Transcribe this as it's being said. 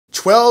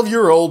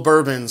12-year-old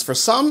bourbons. For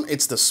some,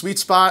 it's the sweet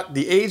spot,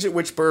 the age at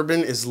which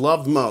bourbon is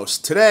loved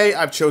most. Today,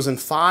 I've chosen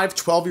 5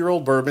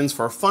 12-year-old bourbons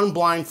for a fun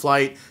blind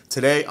flight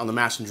today on the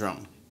Mash and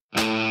Drum.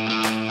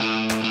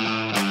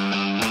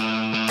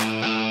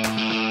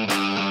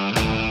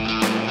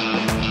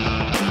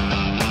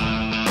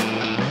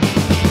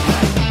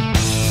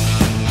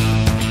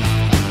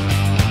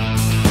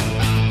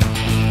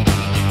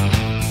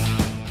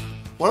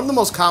 One of the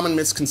most common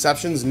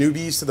misconceptions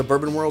newbies to the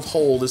bourbon world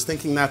hold is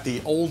thinking that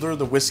the older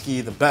the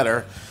whiskey, the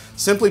better.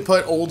 Simply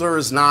put, older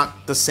is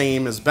not the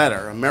same as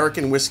better.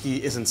 American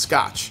whiskey isn't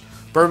Scotch.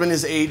 Bourbon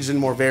is aged in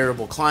more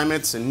variable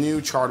climates and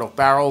new charred oak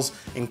barrels,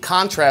 in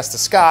contrast to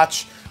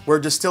Scotch, where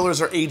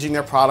distillers are aging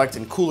their product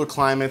in cooler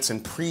climates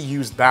and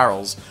pre-used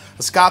barrels.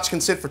 A Scotch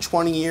can sit for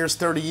 20 years,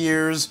 30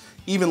 years,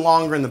 even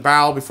longer in the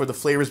barrel before the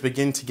flavors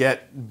begin to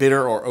get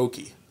bitter or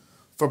oaky.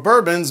 For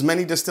bourbons,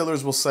 many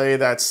distillers will say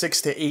that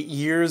 6 to 8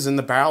 years in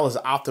the barrel is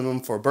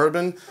optimum for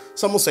bourbon.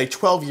 Some will say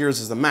 12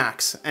 years is the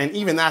max, and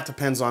even that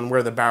depends on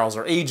where the barrels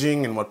are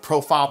aging and what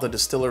profile the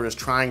distiller is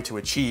trying to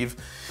achieve.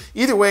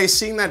 Either way,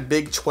 seeing that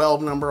big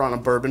 12 number on a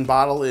bourbon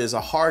bottle is a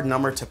hard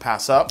number to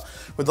pass up.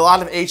 With a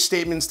lot of age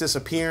statements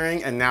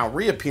disappearing and now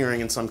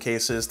reappearing in some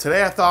cases,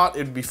 today I thought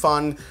it would be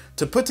fun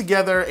to put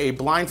together a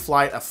blind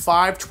flight of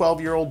 5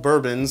 12-year-old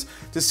bourbons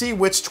to see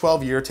which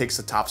 12-year takes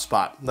the top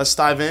spot. Let's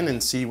dive in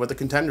and see what the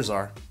contenders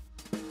are.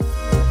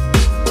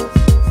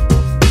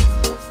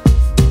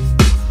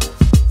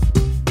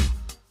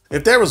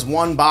 If there was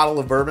one bottle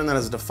of bourbon that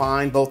has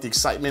defined both the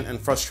excitement and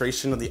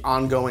frustration of the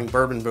ongoing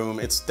bourbon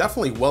boom, it's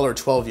definitely Weller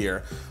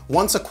 12-year.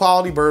 Once a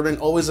quality bourbon,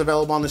 always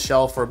available on the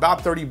shelf for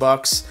about 30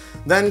 bucks,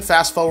 then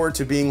fast forward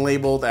to being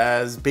labeled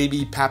as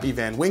Baby Pappy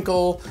Van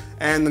Winkle,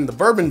 and then the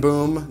bourbon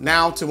boom,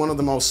 now to one of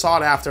the most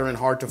sought after and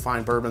hard to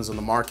find bourbons on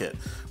the market.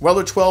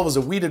 Weller 12 is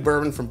a wheated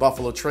bourbon from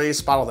Buffalo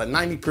Trace, bottled at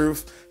 90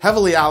 proof,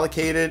 heavily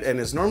allocated, and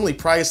is normally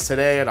priced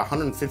today at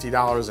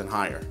 $150 and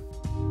higher.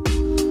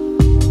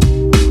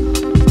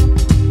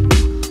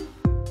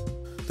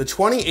 The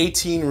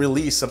 2018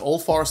 release of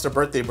Old Forester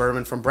Birthday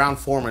Bourbon from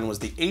Brown-Forman was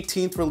the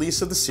 18th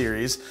release of the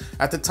series.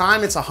 At the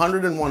time, its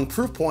 101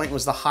 proof point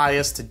was the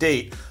highest to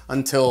date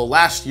until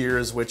last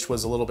year's, which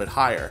was a little bit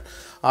higher.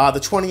 The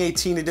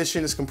 2018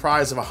 edition is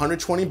comprised of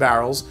 120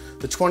 barrels.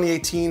 The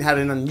 2018 had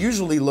an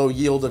unusually low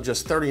yield of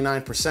just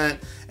 39%,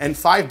 and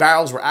 5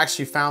 barrels were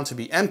actually found to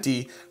be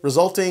empty,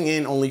 resulting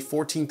in only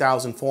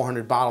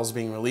 14,400 bottles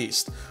being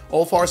released.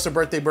 Old Forester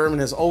Birthday Bourbon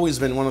has always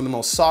been one of the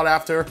most sought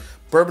after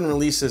bourbon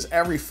releases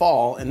every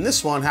fall, and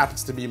this one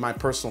happens to be my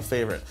personal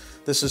favorite.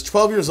 This is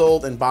 12 years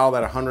old and bottled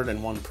at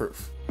 101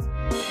 proof.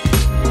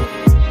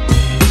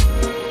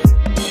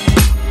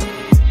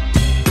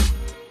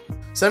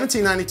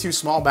 (1792)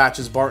 Small Batch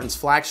is Barton's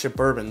flagship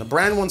bourbon. The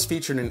brand once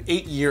featured an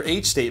 8-year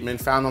age statement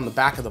found on the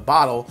back of the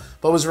bottle,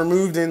 but was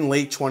removed in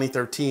late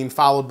 2013,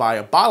 followed by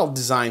a bottle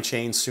design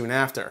change soon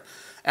after.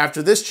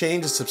 After this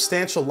change, a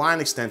substantial line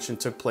extension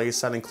took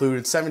place that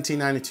included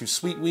 1792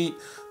 Sweet Wheat,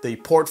 the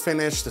port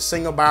finish, the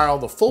single barrel,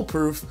 the full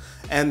proof,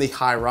 and the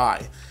high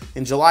rye.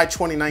 In July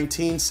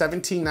 2019,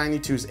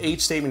 1792's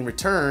age statement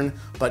returned,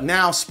 but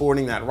now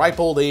sporting that ripe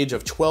old age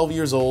of 12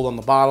 years old on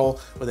the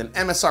bottle with an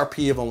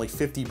MSRP of only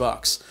 50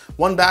 bucks.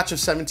 One batch of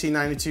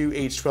 1792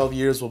 aged 12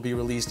 years will be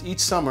released each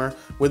summer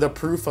with a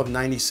proof of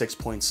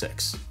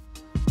 96.6.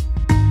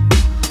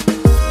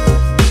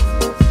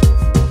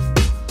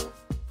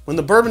 When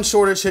the bourbon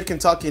shortage hit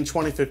Kentucky in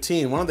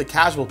 2015, one of the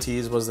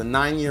casualties was the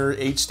 9-year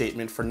age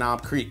statement for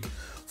Knob Creek.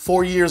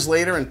 4 years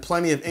later and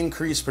plenty of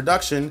increased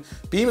production,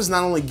 Beam has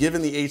not only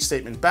given the age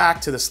statement back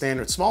to the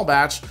standard small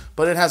batch,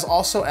 but it has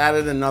also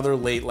added another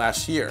late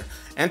last year.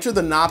 Enter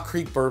the Knob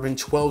Creek Bourbon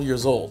 12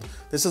 years old.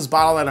 This is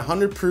bottled at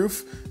 100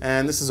 proof,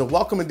 and this is a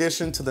welcome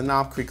addition to the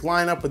Knob Creek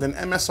lineup with an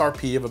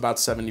MSRP of about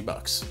 70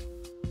 bucks.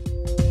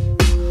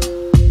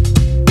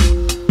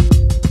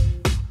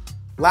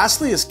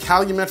 Lastly is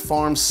Calumet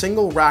Farms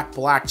Single Rack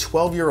Black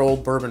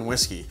 12-year-old bourbon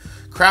whiskey.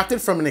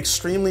 Crafted from an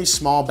extremely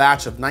small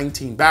batch of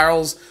 19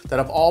 barrels that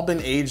have all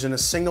been aged in a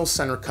single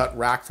center cut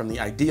rack from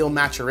the ideal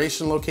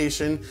maturation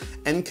location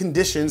and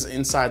conditions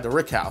inside the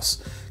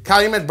rickhouse.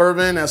 Calumet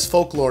Bourbon, as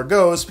folklore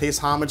goes, pays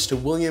homage to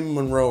William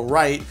Monroe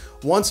Wright,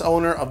 once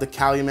owner of the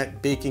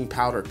Calumet Baking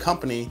Powder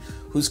Company,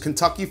 whose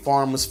Kentucky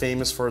farm was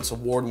famous for its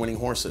award-winning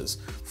horses.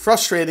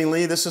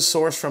 Frustratingly, this is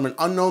sourced from an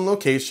unknown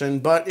location,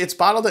 but it's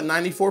bottled at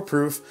 94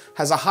 proof,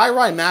 has a high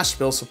rye mash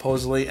bill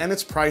supposedly, and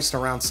it's priced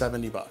around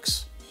 70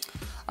 bucks.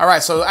 All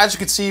right, so as you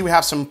can see, we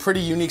have some pretty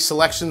unique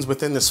selections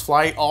within this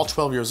flight, all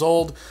 12 years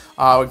old,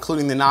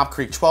 including the Knob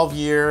Creek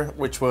 12-year,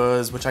 which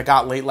I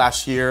got late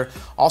last year.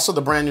 Also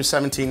the brand new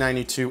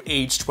 1792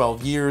 aged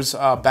 12 years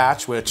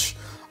batch, which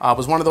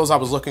was one of those I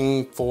was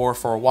looking for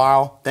a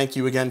while. Thank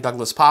you again,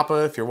 Douglas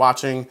Papa, if you're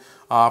watching,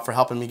 for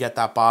helping me get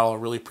that bottle. I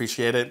really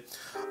appreciate it.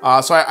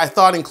 So I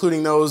thought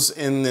including those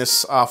in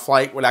this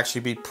flight would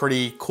actually be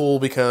pretty cool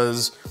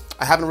because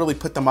I haven't really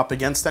put them up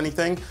against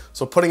anything.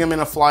 So putting them in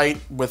a flight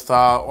with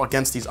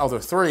against these other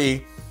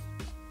 3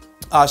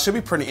 should be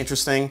pretty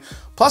interesting.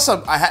 Plus,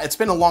 it's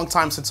been a long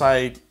time since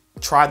I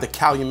tried the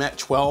Calumet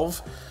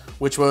 12,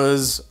 which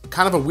was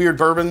kind of a weird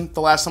bourbon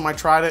the last time I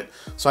tried it.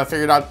 So I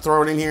figured I'd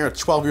throw it in here. It's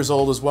 12 years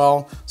old as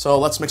well. So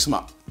let's mix them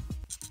up.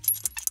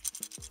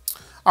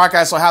 All right,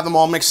 guys, so I have them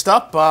all mixed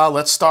up.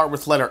 Let's start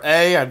with letter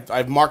A.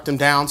 I've marked them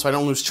down so I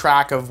don't lose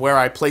track of where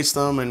I placed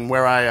them and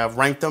where I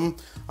ranked them.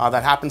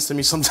 That happens to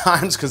me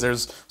sometimes because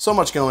there's so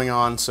much going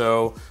on.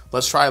 So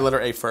let's try letter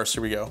A first.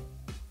 Here we go.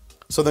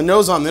 So the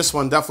nose on this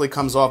one definitely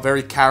comes off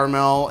very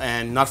caramel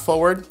and nut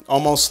forward,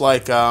 almost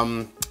like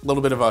a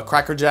little bit of a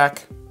Cracker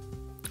Jack.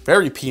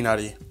 Very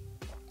peanutty.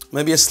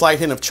 Maybe a slight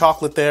hint of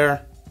chocolate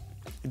there.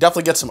 You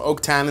definitely get some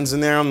oak tannins in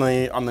there on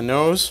the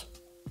nose.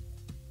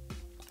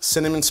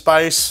 Cinnamon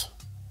spice.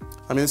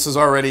 I mean, this is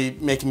already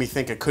making me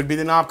think it could be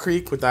the Knob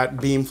Creek with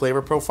that beam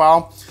flavor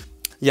profile.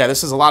 Yeah,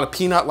 this is a lot of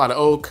peanut, a lot of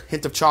oak,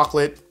 hint of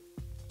chocolate,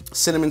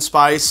 cinnamon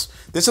spice.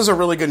 This is a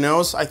really good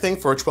nose, I think,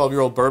 for a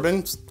 12-year-old bourbon.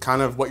 It's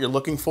kind of what you're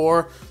looking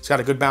for. It's got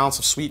a good balance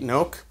of sweet and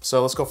oak.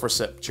 So let's go for a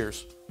sip.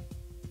 Cheers.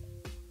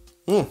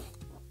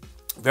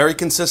 Very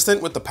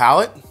consistent with the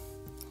palate.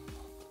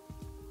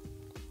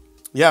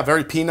 Yeah,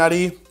 very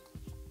peanutty.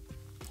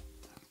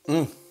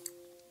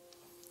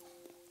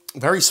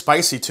 Very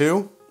spicy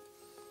too.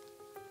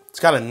 It's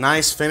got a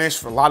nice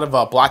finish, a lot of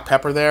black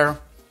pepper there.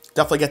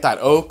 Definitely get that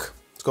oak.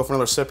 Let's go for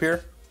another sip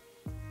here.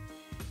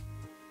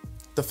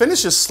 The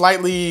finish is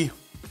slightly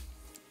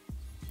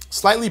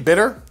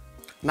bitter.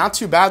 Not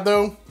too bad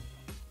though.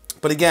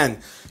 But again,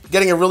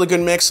 getting a really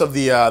good mix of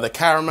the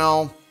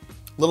caramel,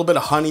 a little bit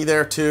of honey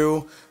there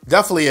too.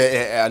 Definitely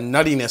a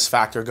nuttiness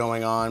factor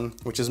going on,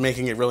 which is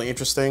making it really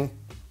interesting.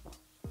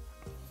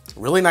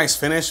 Really nice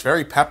finish,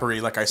 very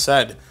peppery, like I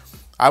said.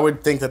 I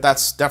would think that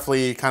that's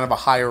definitely kind of a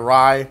higher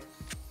rye.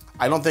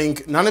 I don't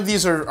think, none of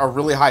these are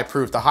really high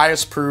proof. The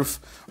highest proof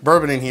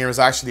bourbon in here is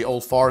actually the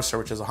Old Forester,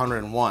 which is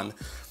 101.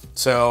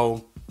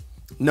 So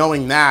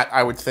knowing that,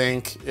 I would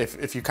think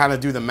if you kind of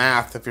do the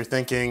math, if you're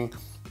thinking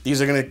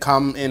these are gonna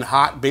come in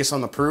hot based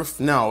on the proof,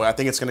 no, I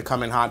think it's gonna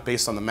come in hot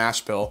based on the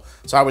mash bill.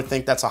 So I would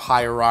think that's a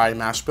higher rye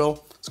mash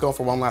bill. Let's go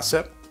for one last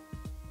sip.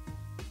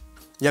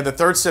 Yeah, the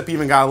third sip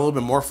even got a little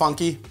bit more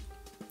funky.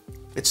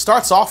 It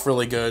starts off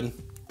really good.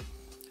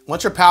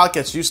 Once your palate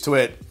gets used to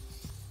it,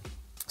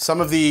 some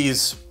of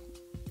these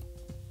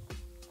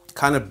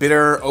kind of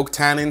bitter oak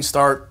tannins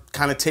start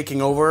kind of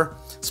taking over,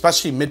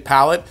 especially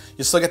mid-palate.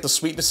 You still get the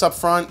sweetness up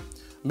front.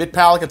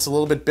 Mid-palate gets a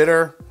little bit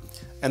bitter,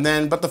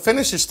 but the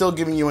finish is still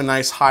giving you a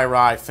nice high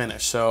rye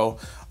finish. So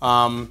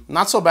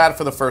not so bad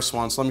for the first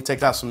one. So let me take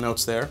down some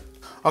notes there.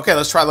 Okay,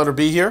 let's try letter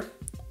B here.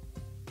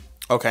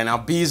 Okay, now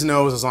B's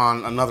nose is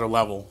on another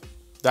level.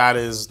 That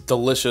is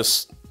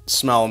delicious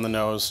smell in the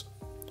nose.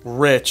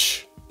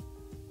 Rich,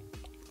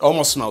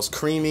 almost smells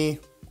creamy.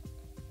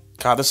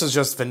 God, this is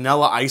just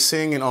vanilla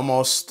icing and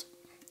almost,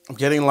 I'm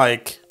getting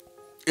like,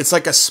 it's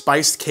like a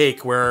spiced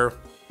cake where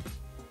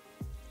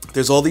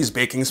there's all these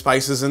baking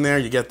spices in there.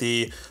 You get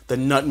the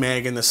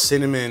nutmeg and the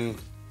cinnamon,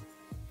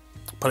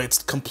 but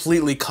it's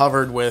completely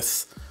covered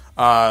with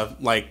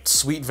like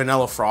sweet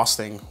vanilla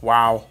frosting.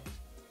 Wow.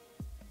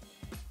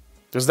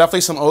 There's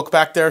definitely some oak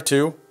back there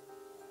too.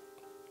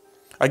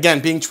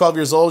 Again, being 12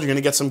 years old, you're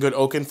gonna get some good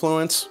oak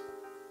influence.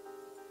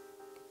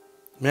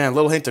 Man, a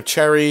little hint of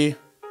cherry.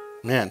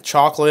 Man,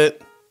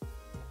 chocolate.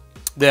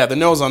 Yeah, the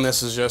nose on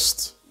this is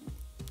just,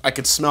 I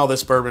could smell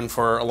this bourbon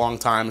for a long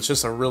time. It's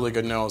just a really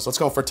good nose. Let's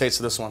go for a taste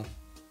of this one.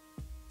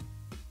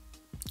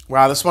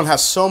 Wow, this one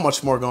has so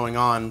much more going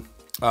on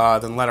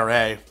than letter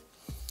A.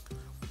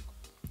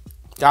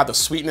 God, the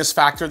sweetness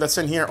factor that's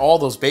in here, all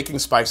those baking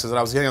spices that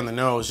I was getting on the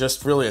nose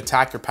just really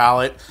attack your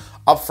palate.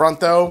 Up front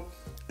though,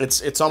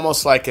 it's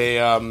almost like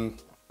a,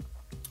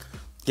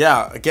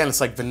 yeah, again,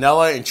 it's like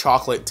vanilla and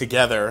chocolate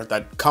together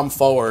that come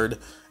forward.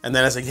 And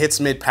then as it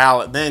hits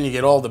mid-palate, then you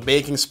get all the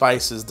baking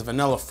spices, the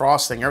vanilla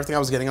frosting, everything I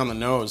was getting on the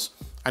nose.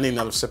 I need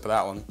another sip of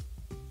that one.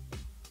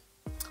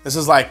 This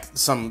is like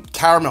some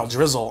caramel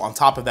drizzle on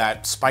top of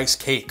that spice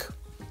cake.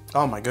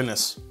 Oh my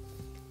goodness.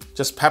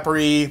 Just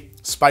peppery,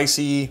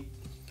 spicy,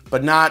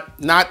 but not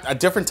a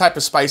different type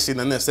of spicy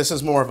than this. This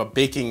is more of a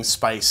baking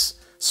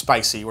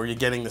spicy, where you're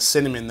getting the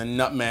cinnamon, the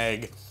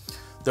nutmeg,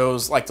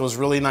 those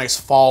really nice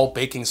fall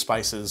baking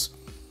spices.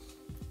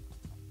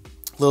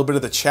 A little bit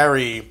of the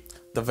cherry,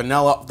 the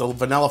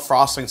vanilla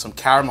frosting, some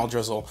caramel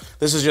drizzle.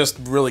 This is just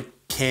really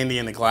candy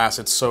in a glass.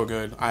 It's so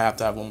good. I have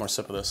to have one more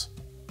sip of this.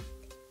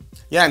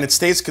 Yeah, and it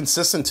stays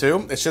consistent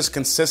too. It's just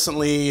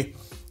consistently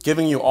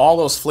giving you all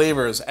those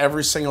flavors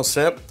every single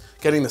sip,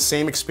 getting the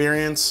same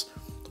experience,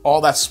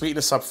 all that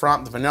sweetness up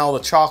front, the vanilla,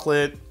 the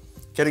chocolate,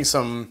 getting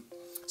some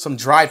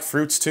dried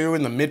fruits too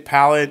in the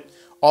mid-palate,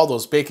 all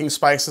those baking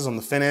spices on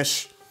the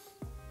finish.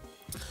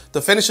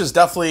 The finish is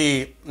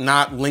definitely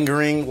not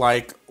lingering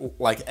like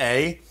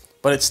A,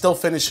 but it's still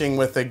finishing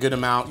with a good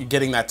amount. You're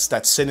getting that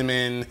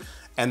cinnamon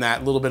and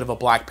that little bit of a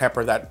black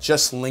pepper that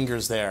just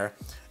lingers there.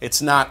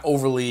 It's not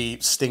overly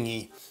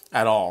stingy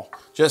at all.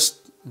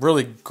 Just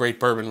really great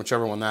bourbon,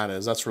 whichever one that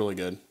is. That's really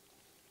good.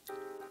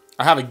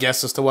 I have a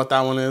guess as to what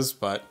that one is,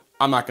 but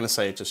I'm not gonna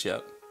say it just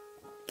yet.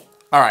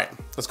 All right,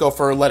 let's go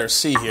for letter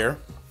C here.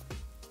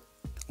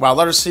 Wow,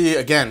 letter C,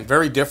 again,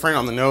 very different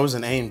on the nose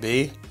than A and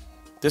B.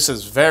 This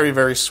is very,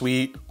 very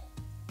sweet.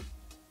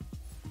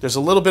 There's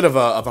a little bit of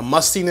a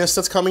mustiness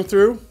that's coming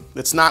through.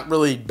 It's not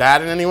really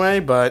bad in any way,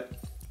 but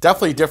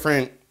definitely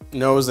different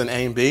nose than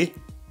A and B.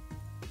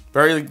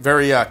 Very,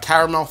 very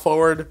caramel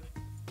forward.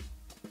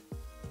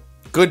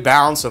 Good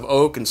balance of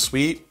oak and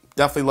sweet.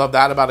 Definitely love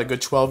that about a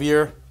good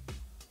 12-year.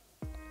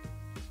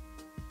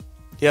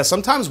 Yeah,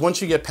 sometimes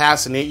once you get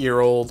past an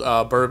 8-year-old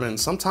bourbon,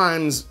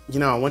 sometimes, you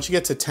know, once you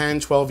get to 10,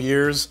 12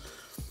 years,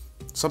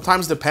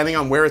 sometimes depending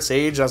on where it's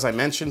aged, as I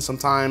mentioned,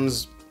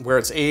 sometimes where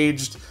it's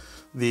aged,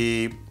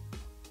 the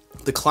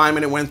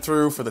climate it went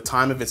through for the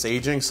time of its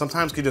aging,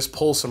 sometimes could just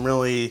pull some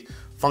really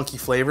funky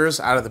flavors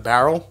out of the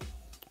barrel.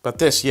 But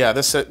this, yeah,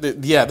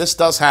 this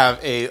does have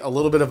a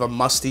little bit of a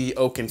musty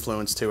oak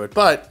influence to it,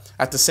 but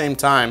at the same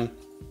time,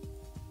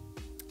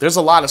 there's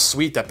a lot of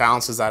sweet that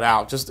balances that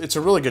out. It's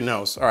a really good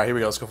nose. All right, here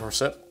we go. Let's go for a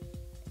sip.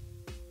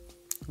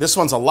 This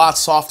one's a lot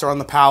softer on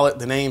the palate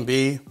than A and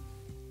B.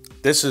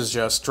 This is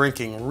just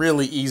drinking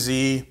really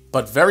easy,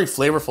 but very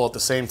flavorful at the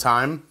same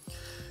time.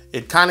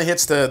 It kind of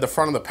hits the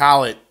front of the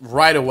palate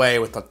right away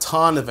with a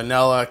ton of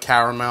vanilla,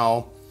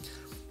 caramel.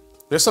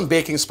 There's some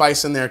baking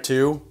spice in there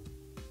too.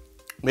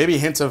 Maybe a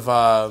hint of,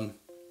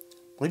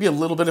 maybe a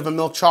little bit of a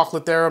milk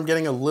chocolate there. I'm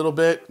getting a little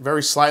bit,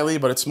 very slightly,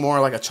 but it's more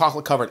like a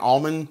chocolate covered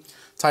almond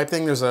type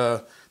thing. There's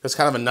kind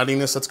of a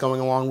nuttiness that's going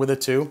along with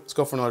it too. Let's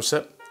go for another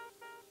sip.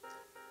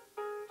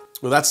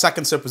 Well, that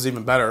second sip was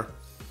even better.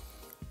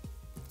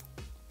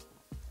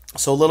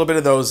 So a little bit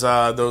of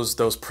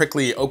those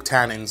prickly oak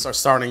tannins are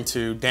starting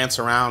to dance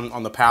around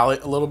on the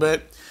palate a little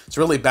bit. It's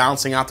really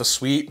balancing out the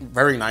sweet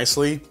very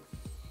nicely.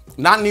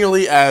 Not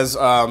nearly as,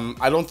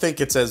 I don't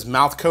think it's as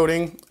mouth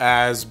coating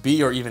as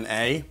B or even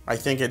A. I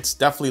think it's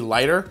definitely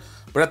lighter,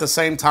 but at the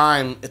same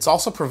time, it's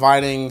also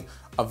providing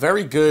a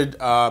very good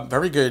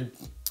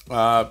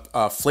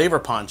flavor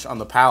punch on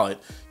the palate.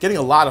 Getting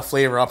a lot of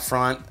flavor up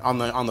front on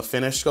the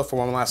finish. Go for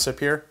one last sip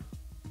here.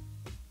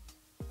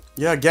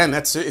 Yeah, again,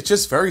 it's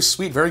just very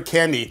sweet, very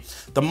candy.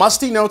 The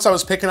musty notes I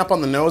was picking up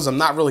on the nose, I'm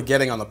not really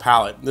getting on the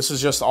palate. This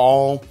is just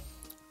all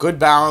good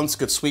balance,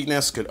 good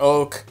sweetness, good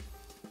oak.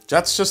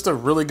 That's just a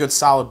really good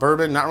solid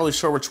bourbon. Not really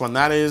sure which one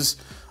that is.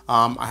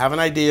 I have an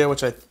idea,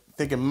 which I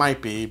think it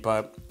might be,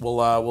 but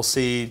we'll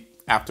see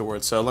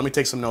afterwards. So let me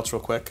take some notes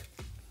real quick.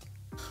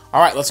 All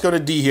right, let's go to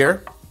D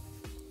here.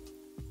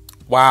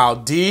 Wow,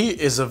 D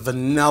is a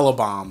vanilla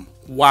bomb.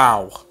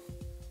 Wow.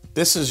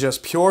 This is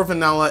just pure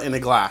vanilla in a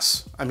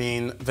glass. I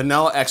mean,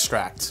 vanilla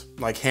extract,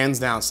 like hands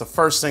down. It's the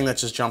first thing that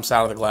just jumps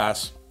out of the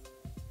glass.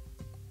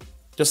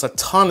 Just a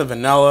ton of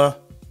vanilla.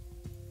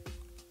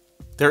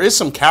 There is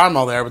some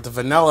caramel there, but the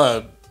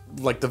vanilla,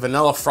 like the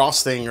vanilla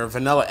frosting or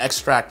vanilla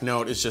extract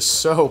note is just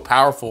so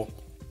powerful.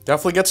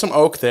 Definitely get some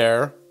oak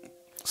there.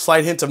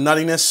 Slight hint of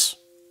nuttiness.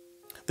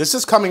 This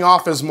is coming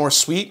off as more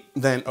sweet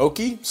than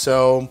oaky,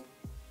 so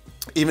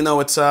even though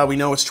it's we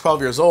know it's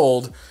 12 years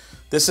old,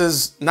 this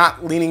is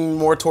not leaning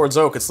more towards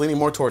oak. It's leaning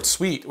more towards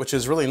sweet, which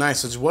is really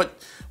nice.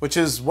 Which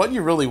is what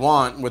you really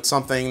want with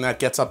something that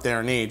gets up there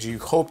in age. You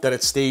hope that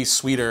it stays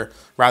sweeter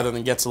rather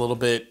than gets a little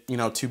bit, you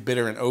know, too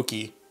bitter and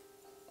oaky.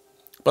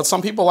 But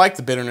some people like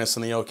the bitterness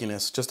and the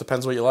oakiness. Just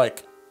depends what you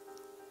like.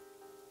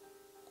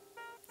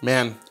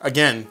 Man,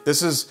 again,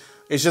 it's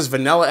just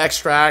vanilla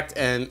extract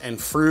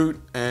and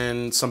fruit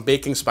and some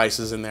baking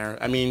spices in there.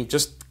 I mean,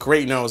 just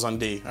great nose on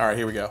D. All right,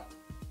 here we go.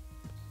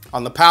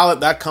 On the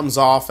palate, that comes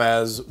off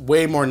as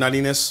way more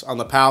nuttiness on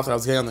the palate than I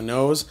was getting on the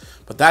nose,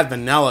 but that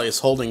vanilla is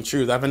holding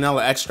true. That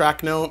vanilla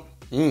extract note,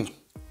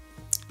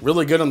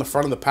 really good on the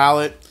front of the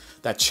palate.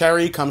 That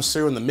cherry comes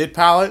through in the mid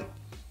palate.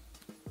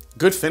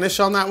 Good finish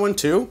on that one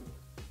too.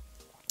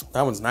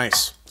 That one's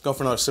nice. Let's go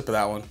for another sip of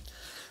that one.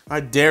 I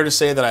dare to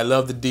say that I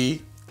love the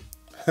D.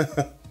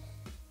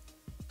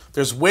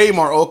 There's way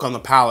more oak on the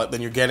palate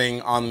than you're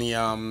getting on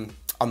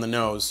the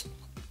nose.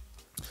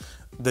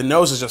 The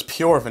nose is just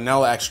pure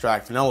vanilla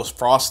extract, vanilla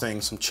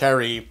frosting, some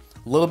cherry,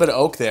 a little bit of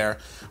oak there.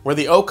 Where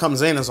the oak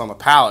comes in is on the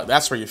palate.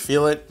 That's where you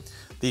feel it.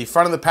 The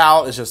front of the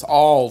palate is just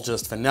all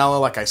just vanilla,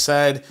 like I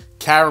said,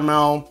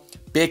 caramel,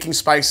 baking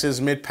spices,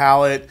 mid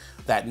palate.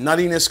 That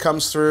nuttiness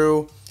comes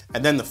through,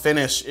 and then the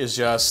finish is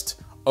just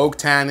oak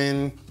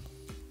tannin.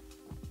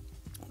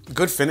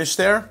 Good finish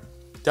there.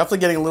 Definitely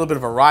getting a little bit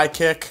of a rye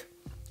kick.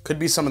 Could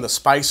be some of the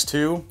spice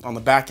too on the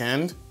back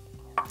end.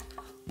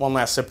 One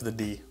last sip of the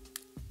D.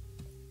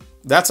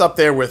 That's up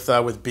there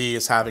with B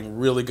as having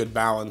really good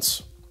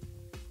balance.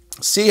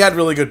 C had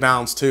really good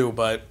balance too,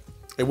 but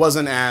it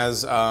wasn't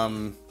as, I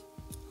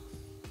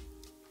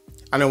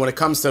know when it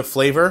comes to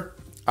flavor,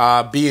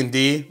 B and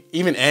D,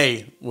 even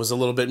A was a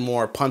little bit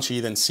more punchy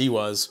than C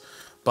was,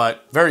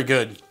 but very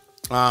good.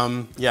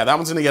 Yeah, that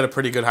one's gonna get a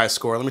pretty good high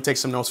score. Let me take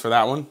some notes for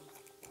that one.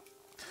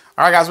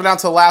 All right, guys, we're down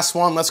to the last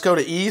one. Let's go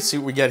to E, see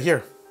what we get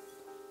here.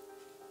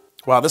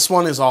 Wow, this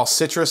one is all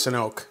citrus and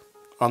oak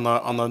on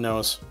the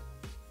nose.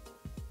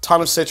 Ton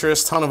of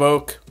citrus, ton of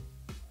oak.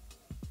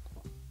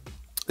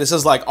 This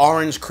is like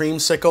orange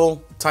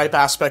creamsicle type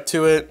aspect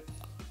to it.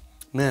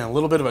 Man, a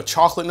little bit of a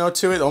chocolate note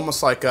to it,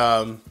 almost like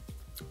a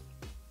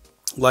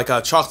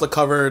chocolate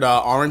covered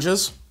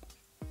oranges.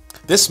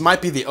 This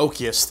might be the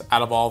oakiest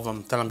out of all of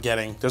them that I'm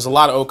getting. There's a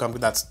lot of oak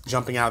that's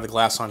jumping out of the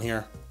glass on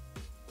here.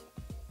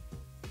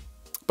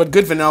 But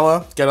good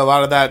vanilla. Get a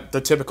lot of that, the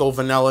typical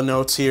vanilla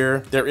notes here.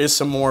 There is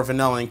some more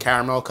vanilla and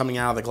caramel coming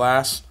out of the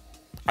glass.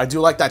 I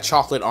do like that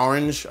chocolate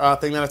orange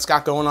thing that it's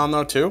got going on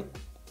though too.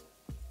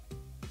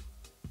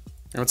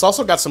 And it's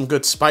also got some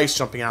good spice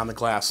jumping out of the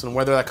glass. And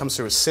whether that comes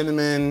through as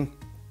cinnamon,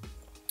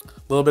 a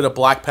little bit of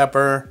black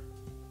pepper.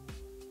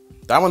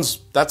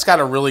 That's got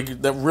a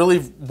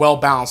really well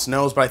balanced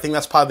nose, but I think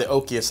that's probably the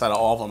oakiest out of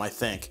all of them, I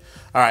think.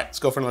 All right, let's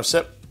go for another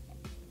sip.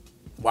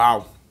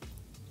 Wow.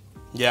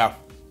 Yeah.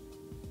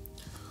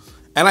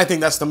 And I think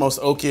that's the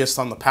most oakiest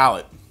on the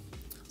palate.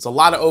 There's a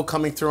lot of oak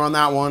coming through on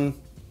that one.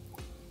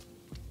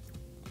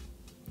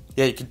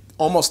 Yeah, you can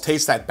almost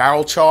taste that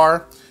barrel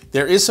char.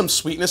 There is some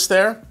sweetness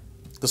there.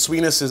 The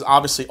sweetness is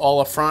obviously all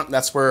up front.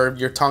 That's where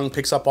your tongue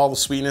picks up all the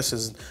sweetness,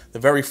 is the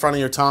very front of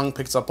your tongue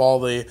picks up all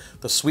the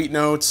sweet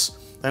notes.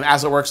 And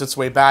as it works its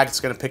way back, it's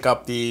gonna pick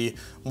up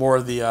more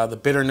of the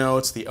bitter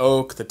notes, the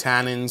oak, the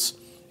tannins.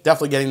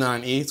 Definitely getting that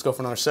on E. Let's go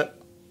for another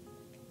sip.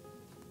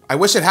 I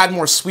wish it had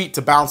more sweet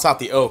to balance out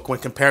the oak when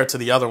compared to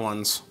the other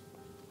ones.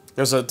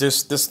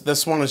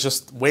 This one is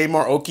just way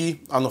more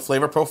oaky on the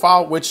flavor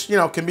profile, which, you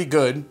know, can be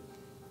good.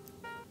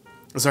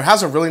 There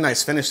has a really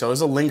nice finish though.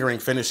 There's a lingering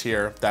finish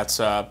here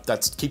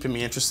that's keeping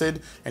me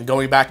interested and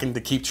going back in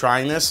to keep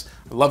trying this.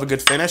 I love a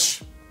good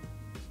finish.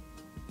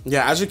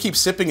 Yeah, as you keep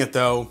sipping it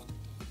though,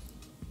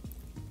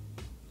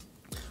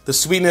 the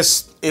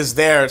sweetness is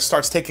there. It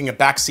starts taking a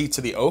back seat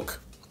to the oak.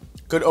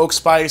 Good oak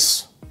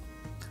spice.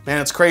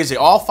 Man, it's crazy.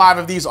 All 5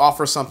 of these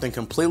offer something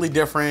completely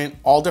different,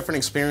 all different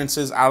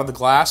experiences out of the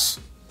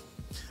glass.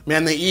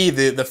 Man,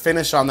 the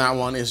finish on that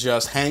one is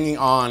just hanging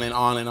on and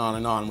on and on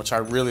and on, which I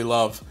really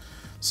love.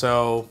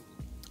 So,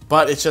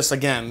 but it's just,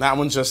 again, that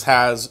one just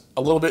has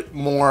a little bit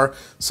more.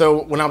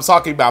 So when I was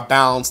talking about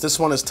balance, this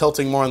one is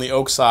tilting more on the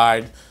oak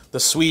side. The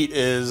sweet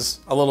is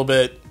a little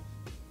bit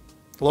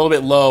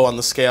low on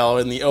the scale,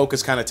 and the oak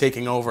is kind of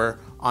taking over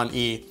on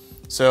E.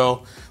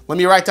 So let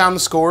me write down the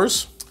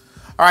scores.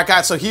 All right,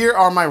 guys, so here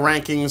are my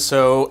rankings.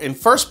 So in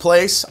first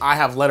place, I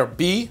have letter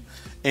B.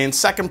 In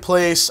second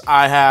place,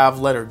 I have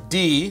letter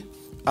D.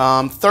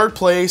 Third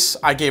place,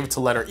 I gave it to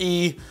letter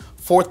E.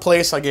 Fourth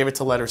place, I gave it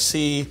to letter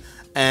C.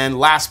 And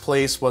last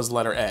place was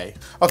letter A.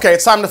 Okay,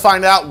 it's time to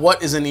find out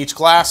what is in each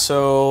glass.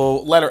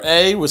 So letter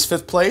A was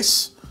 5th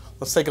place.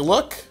 Let's take a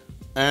look.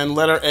 And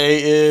letter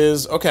A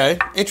is, okay,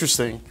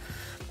 interesting.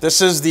 This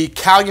is the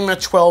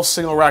Calumet 12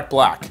 Single Rack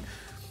Black.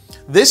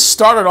 This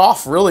started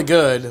off really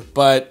good,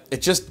 but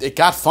it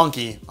got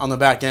funky on the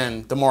back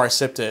end the more I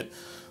sipped it.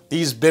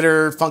 These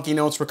bitter, funky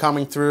notes were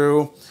coming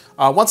through.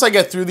 Once I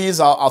get through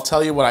these, I'll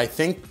tell you what I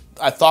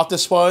thought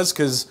this was,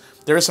 because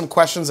there are some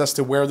questions as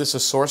to where this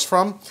is sourced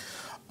from.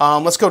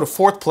 Let's go to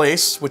 4th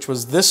place, which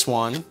was this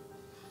one.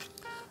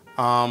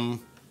 I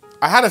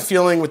had a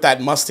feeling with that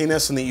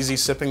mustiness and the easy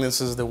sipping, this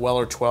is the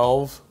Weller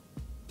 12.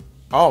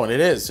 Oh, and it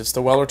is. It's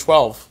the Weller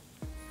 12.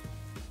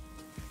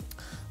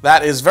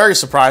 That is very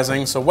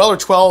surprising. So Weller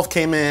 12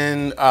 came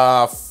in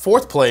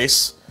 4th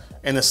place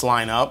in this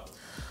lineup,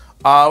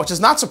 which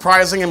is not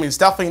surprising. I mean, it's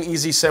definitely an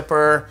easy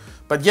sipper.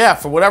 But yeah,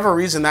 for whatever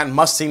reason, that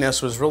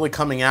mustiness was really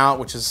coming out,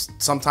 which is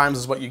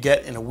sometimes what you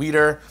get in a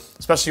wheater,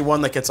 especially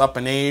one that gets up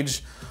in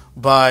age.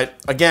 But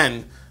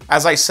again,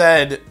 as I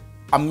said,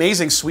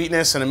 amazing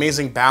sweetness and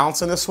amazing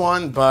balance in this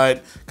one,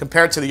 but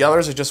compared to the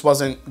others, it just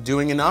wasn't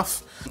doing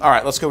enough. All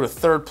right, let's go to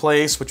 3rd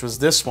place, which was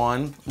this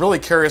one. Really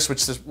curious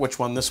which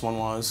one this one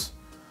was.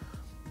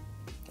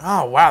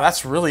 Oh, wow,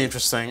 that's really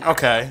interesting.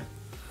 Okay,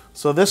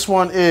 so this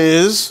one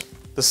is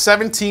the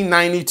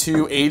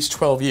 1792 aged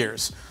 12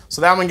 years.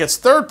 So that one gets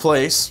 3rd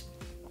place,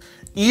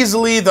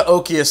 easily the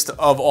oakiest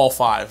of all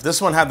 5. This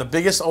one had the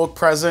biggest oak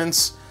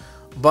presence,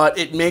 but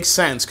it makes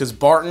sense because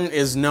Barton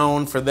is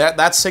known for that.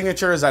 That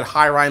signature is that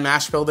high rye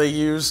mash bill they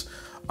use.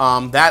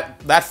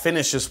 That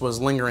finish just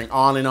was lingering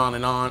on and on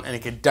and on, and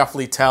you could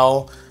definitely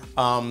tell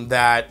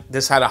that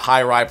this had a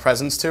high rye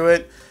presence to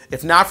it.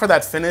 If not for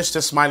that finish,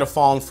 this might have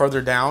fallen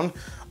further down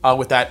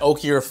with that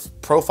oakier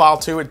profile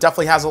to it.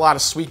 Definitely has a lot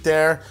of sweet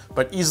there,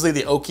 but easily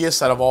the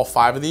oakiest out of all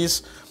 5 of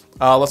these.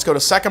 Let's go to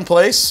 2nd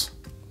place,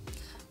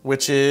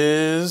 which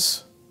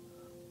is,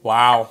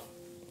 wow.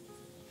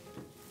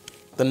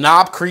 The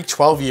Knob Creek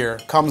 12 year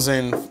comes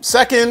in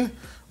 2nd,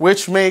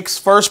 which makes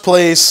 1st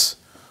place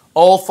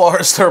Old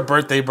Forester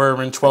Birthday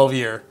Bourbon 12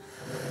 year.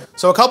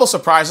 So a couple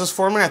surprises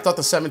for me. I thought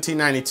the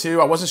 1792,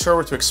 I wasn't sure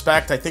what to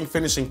expect. I think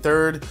finishing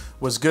 3rd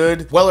was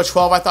good. Weller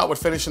 12 I thought would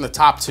finish in the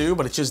top 2,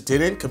 but it just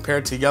didn't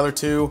compared to the other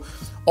 2.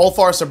 Old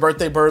Forester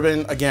Birthday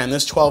Bourbon, again,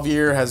 this 12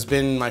 year has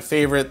been my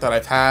favorite that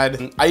I've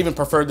had. I even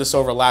preferred this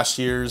over last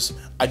year's.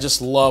 I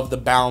just love the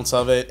balance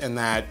of it and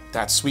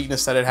that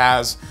sweetness that it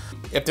has.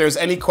 If there's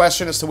any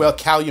question as to where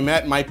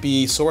Calumet might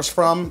be sourced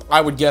from,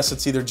 I would guess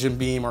it's either Jim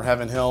Beam or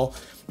Heaven Hill.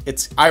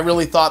 I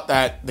really thought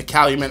that the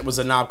Calumet was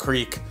a Knob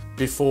Creek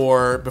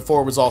before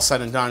it was all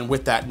said and done,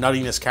 with that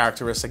nuttiness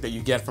characteristic that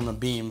you get from a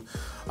beam.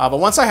 But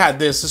once I had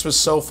this was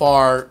so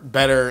far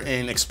better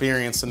in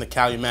experience than the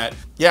Calumet.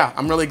 Yeah,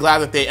 I'm really glad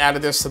that they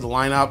added this to the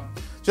lineup.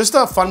 Just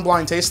a fun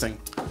blind tasting.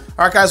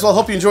 All right, guys, well, I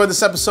hope you enjoyed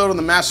this episode on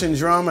the Mash and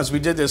Drum as we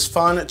did this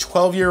fun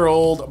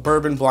 12-year-old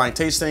bourbon blind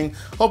tasting.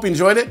 Hope you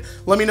enjoyed it.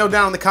 Let me know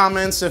down in the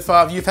comments if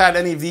you've had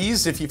any of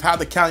these, if you've had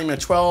the Calumet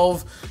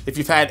 12, if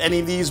you've had any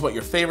of these, what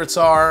your favorites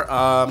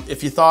are.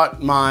 If you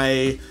thought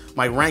my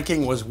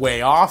ranking was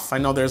way off. I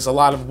know there's a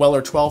lot of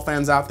Weller 12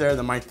 fans out there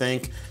that might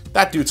think,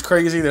 that dude's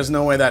crazy, there's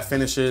no way that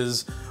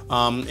finishes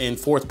in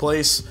 4th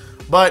place.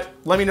 But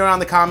let me know down in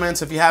the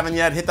comments. If you haven't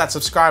yet, hit that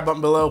subscribe button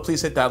below. Please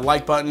hit that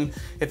like button.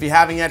 If you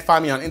haven't yet,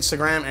 find me on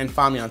Instagram and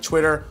find me on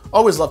Twitter.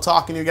 Always love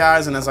talking to you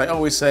guys. And as I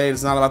always say,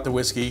 it's not about the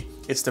whiskey.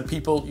 It's the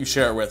people you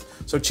share it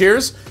with. So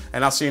cheers,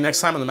 and I'll see you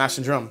next time on the Mash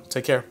and Drum.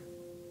 Take care.